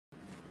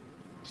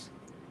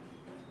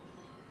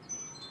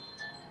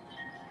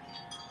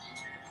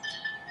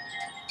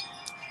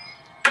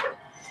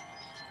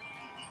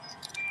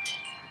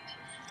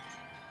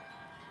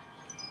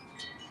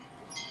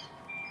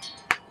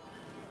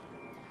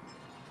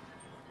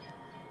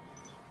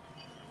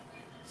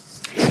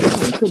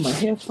put my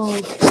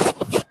headphones.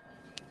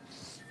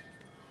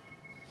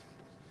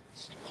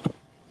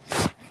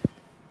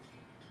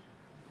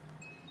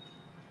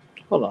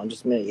 Hold on,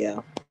 just a minute, yeah.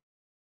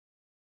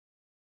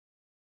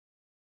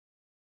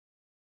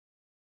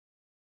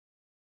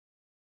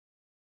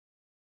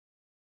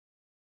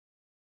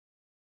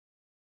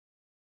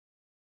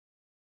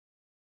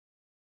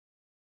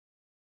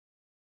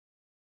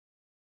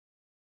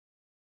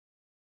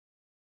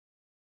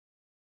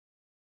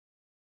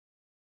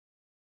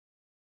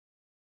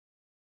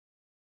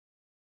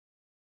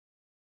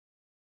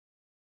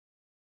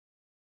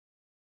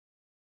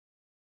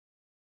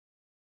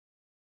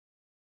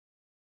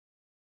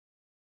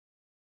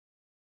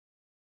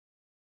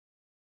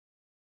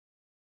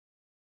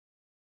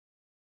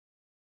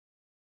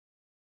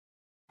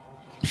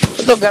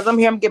 So, guys, I'm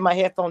here. I'm getting my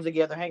headphones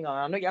together. Hang on.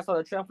 I know y'all saw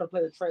the trailer. I'm gonna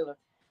play the trailer.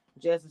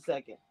 Just a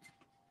second.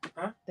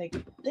 Huh? Thank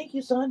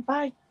you, son.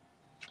 Bye.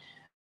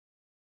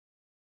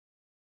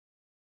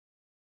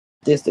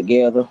 This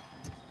together.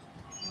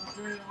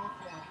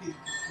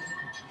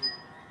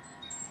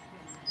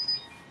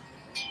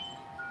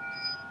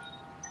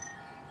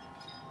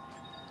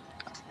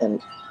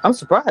 And I'm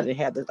surprised they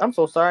had this. I'm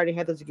so sorry they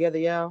had this together,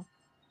 y'all.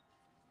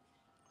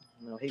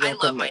 No, he gonna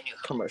love my new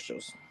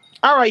commercials.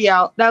 All right,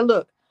 y'all. Now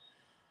look,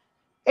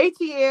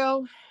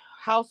 ATL,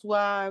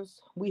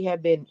 housewives. We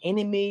have been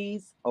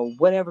enemies or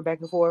whatever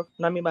back and forth.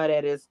 What I mean by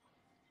that is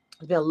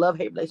it's been a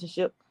love-hate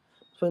relationship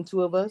between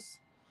two of us.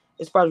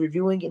 As far as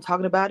reviewing and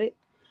talking about it,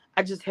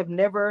 I just have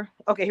never.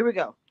 Okay, here we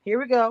go. Here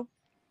we go.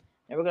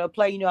 And we're gonna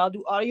play. I'll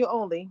do audio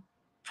only.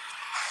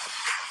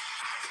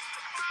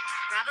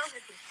 Bravo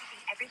has been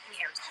keeping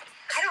everything aired.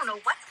 I don't know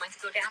what's going to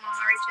go down on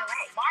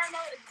RHLA.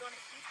 Marlo is going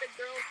to keep the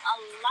girls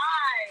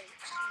alive.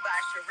 She by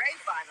Sheree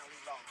finally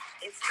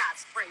launched. It's not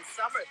spring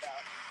summer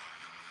though.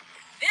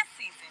 This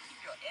season,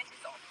 keep your edges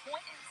on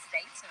point and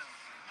stay tuned.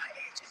 My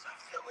edges are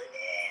filling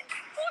in.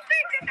 Who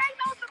thinks that they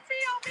know some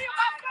TLC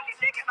about fucking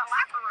dick in the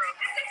locker room?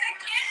 This is a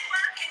kid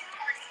working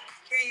party.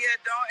 Kenya,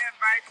 don't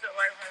invite your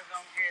boyfriends,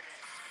 don't get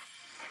it.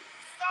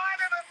 Start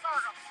in a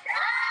circle.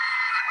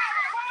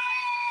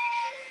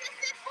 This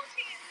is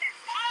Gucci and this.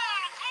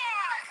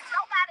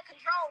 Nobody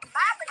controls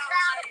my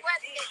vagina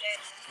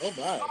president. Oh,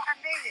 my. Oh, I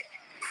need it.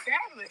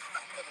 Fabulous,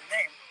 not another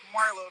name.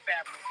 Marlo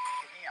Fabulous.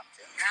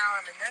 Now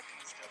I'm in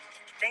nothing still.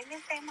 They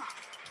didn't say mom.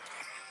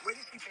 Where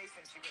did she face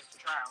when she was to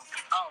trial?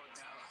 Oh,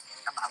 no.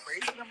 Am I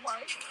raising them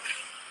right?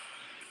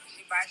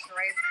 She by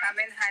Sheree's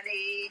coming,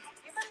 honey.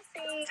 You gonna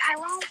see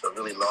Tyrone? A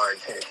really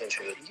large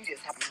penitentiary. You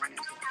just happen to run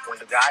into him. When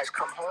the guys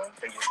come home,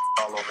 they just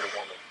all over the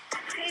woman.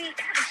 He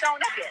haven't shown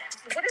up yet.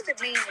 So what does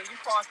it mean when you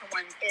call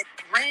someone, it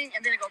ring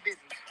and then it go busy?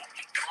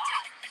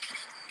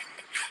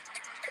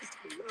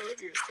 Love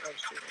yourself,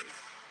 Sheree.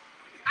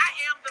 I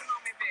am the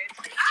moment,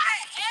 bitch. I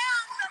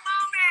am the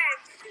moment.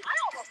 I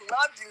almost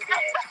loved you,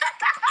 bitch.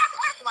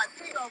 My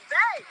Tino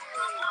Bay.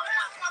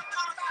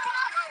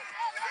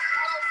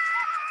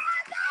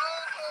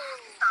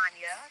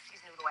 Tanya,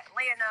 she's new to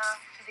Atlanta.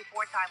 She's a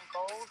 4-time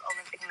gold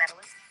Olympic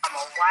medalist. I'm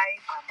a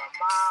wife. I'm a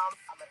mom.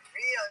 I'm a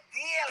real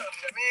deal of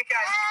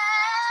Jamaican.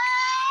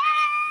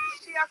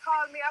 She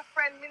called me a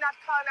friend. Me not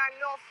calling her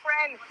no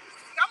friend.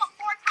 I'm a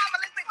 4-time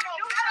Olympic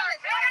gold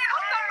medalist.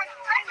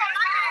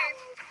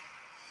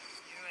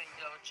 You ain't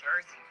no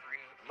Jersey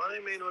friend. Money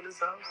made on this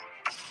house.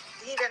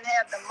 He didn't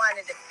have the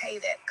money to pay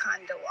that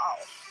condo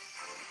off.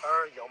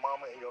 Her, your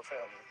mama, and your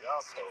family. Y'all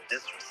so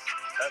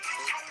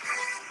disrespectful.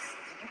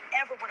 If you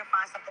ever were to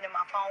find something in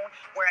my phone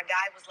where a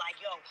guy was like,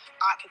 yo,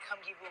 I could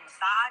come give you a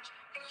massage,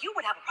 you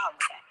would have a problem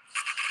with that.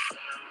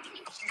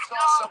 She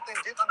saw something,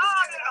 didn't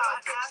understand the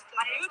context.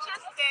 You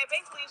just said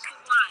basically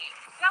she's lying.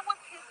 That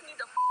what pissed me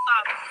the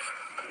off.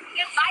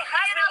 If my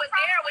husband was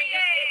there when you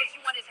said that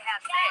you wanted to have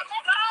sex.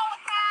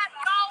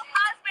 Go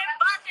husband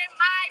busting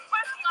my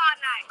pussy all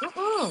night.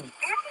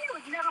 Anthony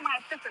was never my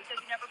assistant because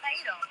you never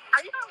paid him.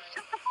 Are you going to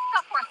shut the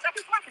up for a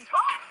second so I can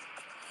talk?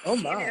 Oh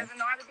my. He doesn't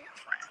know how to be a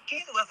friend.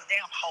 Keith was a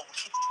damn hoe.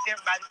 She teaches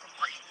everybody for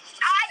free.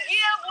 I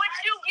give what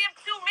you give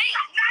to me.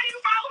 Now you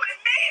roll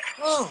with me.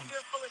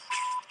 You're full of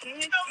shit.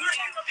 Hit him for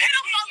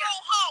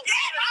little hoe.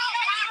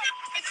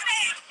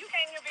 You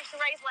came here, Big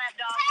Sheree's lap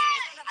dog,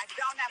 bitch. I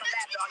don't have a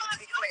lap dog, let's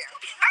be clear.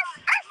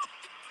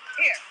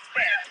 Here,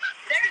 there.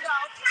 There you go.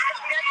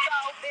 There you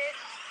go,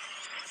 bitch.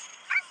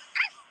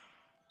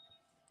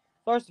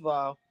 First of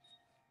all,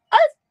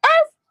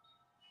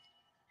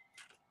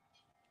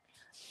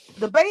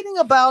 debating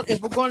about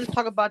if we're going to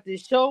talk about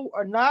this show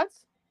or not.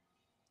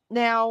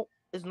 Now,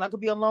 it's not going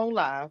to be a long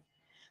live.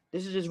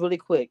 This is just really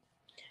quick.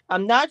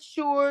 I'm not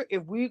sure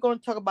if we're going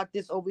to talk about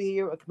this over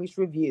here or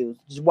Commission Reviews.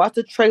 Just watch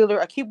the trailer.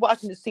 I keep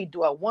watching to see,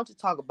 do I want to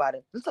talk about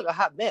it? It's like a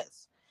hot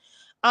mess.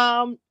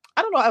 I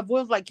don't know. I've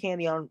always liked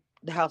Candy on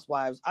The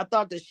Housewives. I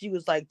thought that she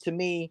was like, to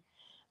me,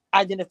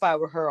 identify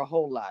with her a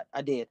whole lot.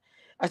 I did.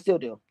 I still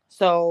do.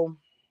 So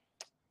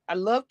I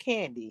love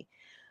Candy.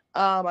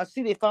 I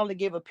see they finally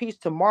gave a piece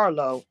to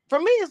Marlo. For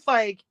me, it's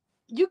like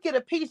you get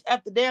a piece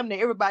after damn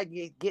near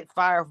everybody get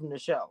fired from the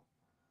show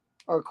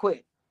or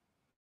quit.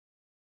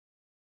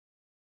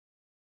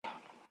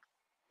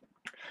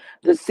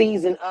 the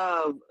season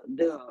of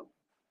the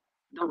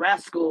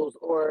rascals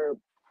or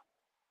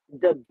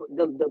the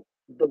the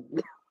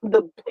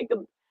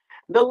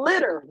the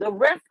litter, the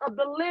rest of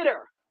the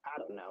litter. I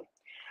don't know.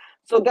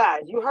 So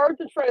guys, you heard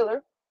the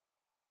trailer.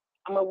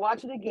 I'm gonna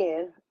watch it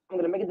again. I'm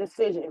gonna make a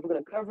decision if we're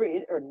gonna cover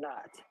it or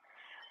not.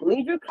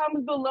 Leave your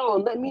comments below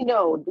and let me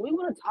know. Do we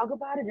want to talk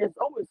about it? There's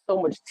always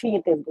so much tea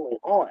and things going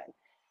on.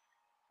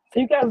 So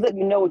you guys let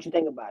me know what you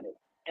think about it,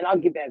 and I'll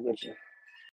get back with you.